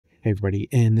Hey everybody,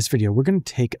 in this video we're going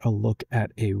to take a look at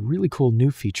a really cool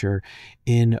new feature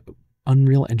in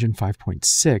Unreal Engine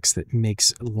 5.6 that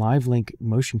makes LiveLink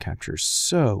motion capture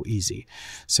so easy.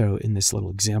 So in this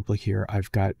little example here,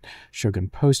 I've got Shogun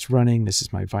Post running. This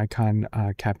is my Vicon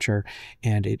capture,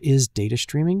 and it is data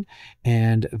streaming.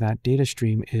 And that data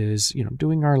stream is,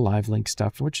 doing our LiveLink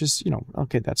stuff, which is,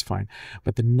 okay, that's fine.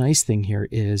 But the nice thing here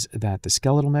is that the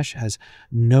skeletal mesh has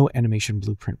no animation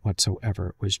blueprint whatsoever.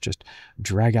 It was just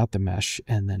drag out the mesh,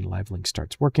 and then LiveLink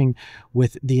starts working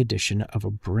with the addition of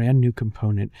a brand new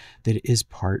component that is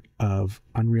part of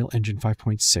Unreal Engine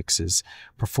 5.6's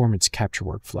performance capture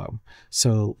workflow.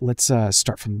 So let's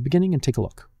start from the beginning and take a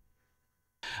look.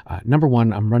 Number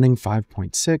one, I'm running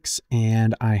 5.6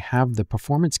 and I have the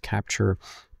performance capture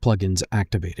plugins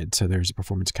activated. So there's a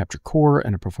performance capture core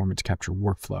and a performance capture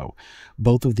workflow.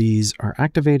 Both of these are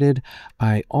activated.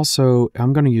 I'm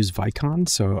going to use Vicon.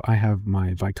 So I have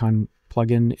my Vicon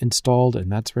plugin installed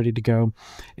and that's ready to go.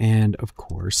 And of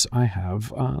course I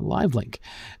have LiveLink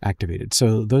activated.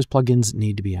 So those plugins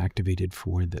need to be activated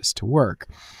for this to work.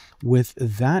 With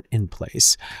that in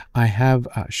place, I have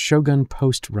Shogun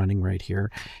Post running right here.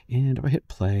 And if I hit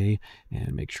play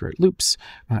and make sure it loops,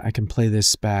 I can play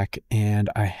this back, and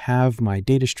I have my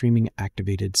data streaming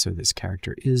activated. So this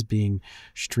character is being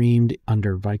streamed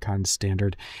under Vicon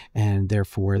standard, and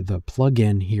therefore the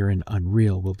plugin here in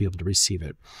Unreal will be able to receive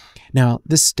it. Now,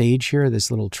 this stage here,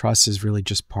 this little truss, is really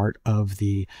just part of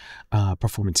the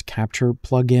performance capture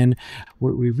plugin.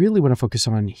 What we really want to focus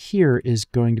on here is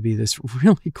going to be this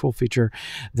really cool feature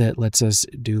that lets us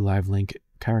do LiveLink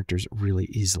characters really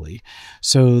easily.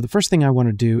 So the first thing I want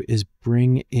to do is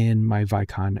bring in my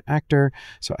Vicon actor.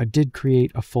 So I did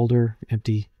create a folder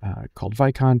empty called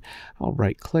Vicon. I'll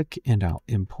right click and I'll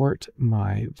import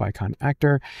my Vicon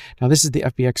actor. Now this is the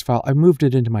FBX file. I moved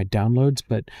it into my downloads,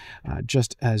 but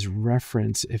just as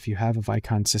reference, if you have a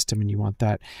Vicon system and you want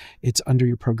that, it's under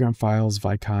your program files,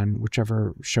 Vicon,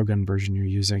 whichever Shogun version you're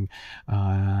using,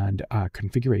 and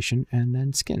configuration, and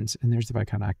then skins. And there's the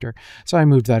Vicon actor. So I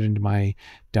moved that into my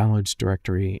downloads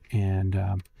directory, and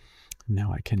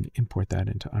now I can import that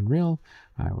into Unreal.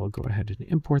 I will go ahead and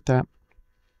import that.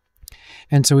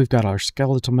 And so we've got our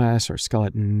skeletal mesh, our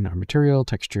skeleton, our material,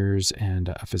 textures, and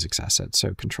a physics asset.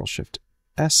 So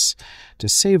Control-Shift-S to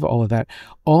save all of that.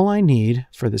 All I need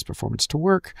for this performance to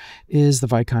work is the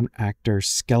Vicon actor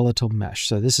skeletal mesh.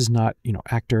 So this is not,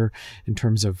 actor in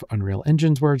terms of Unreal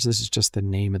Engine's words. This is just the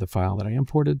name of the file that I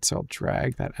imported. So I'll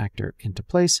drag that actor into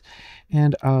place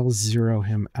and I'll zero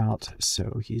him out.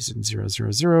 So he's in 0,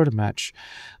 0, 0 to match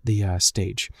the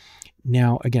stage.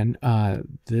 Now, again,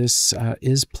 this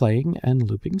is playing and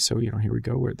looping. So, here we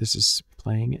go where this is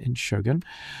playing in Shogun.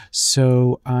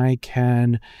 So I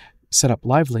can set up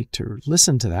LiveLink to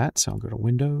listen to that. So I'll go to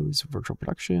Windows, Virtual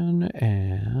Production,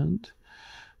 and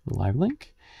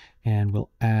LiveLink. And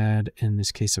we'll add, in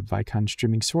this case, a Vicon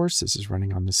streaming source. This is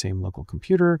running on the same local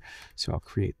computer. So I'll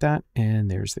create that.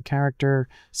 And there's the character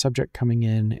subject coming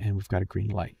in, and we've got a green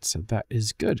light. So that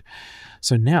is good.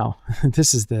 So now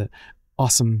this is the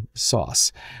awesome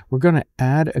sauce. We're going to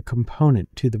add a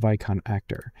component to the Vicon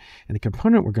actor, and the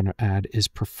component we're going to add is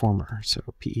performer. So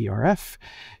PERF,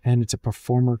 and it's a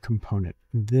performer component.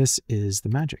 This is the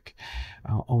magic.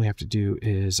 All we have to do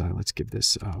is let's give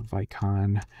this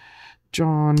Vicon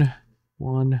John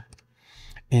 1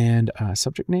 and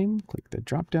subject name, click the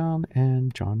drop down,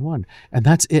 and John 1. And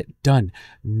that's it, done.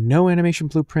 No animation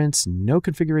blueprints, no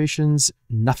configurations,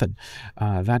 nothing.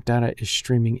 That data is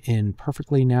streaming in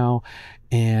perfectly now,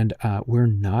 and we're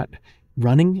not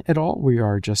running at all. We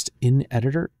are just in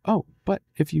editor. Oh, but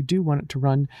if you do want it to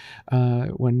run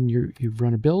when you've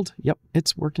run a build, yep,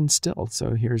 it's working still.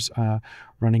 So here's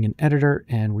running an editor,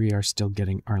 and we are still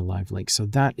getting our LiveLink. So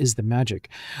that is the magic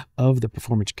of the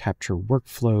performance capture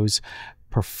workflows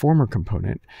performer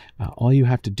component. All you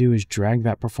have to do is drag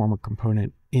that performer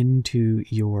component into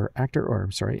your actor, or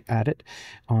I'm sorry, add it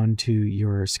onto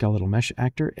your skeletal mesh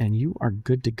actor, and you are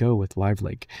good to go with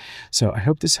LiveLink. So I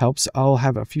hope this helps. I'll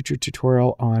have a future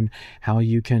tutorial on how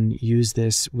you can use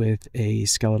this with a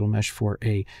skeletal mesh for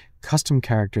a custom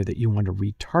character that you want to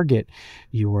retarget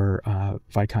your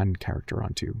Vicon character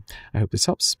onto. I hope this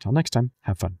helps. Till next time,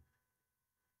 have fun.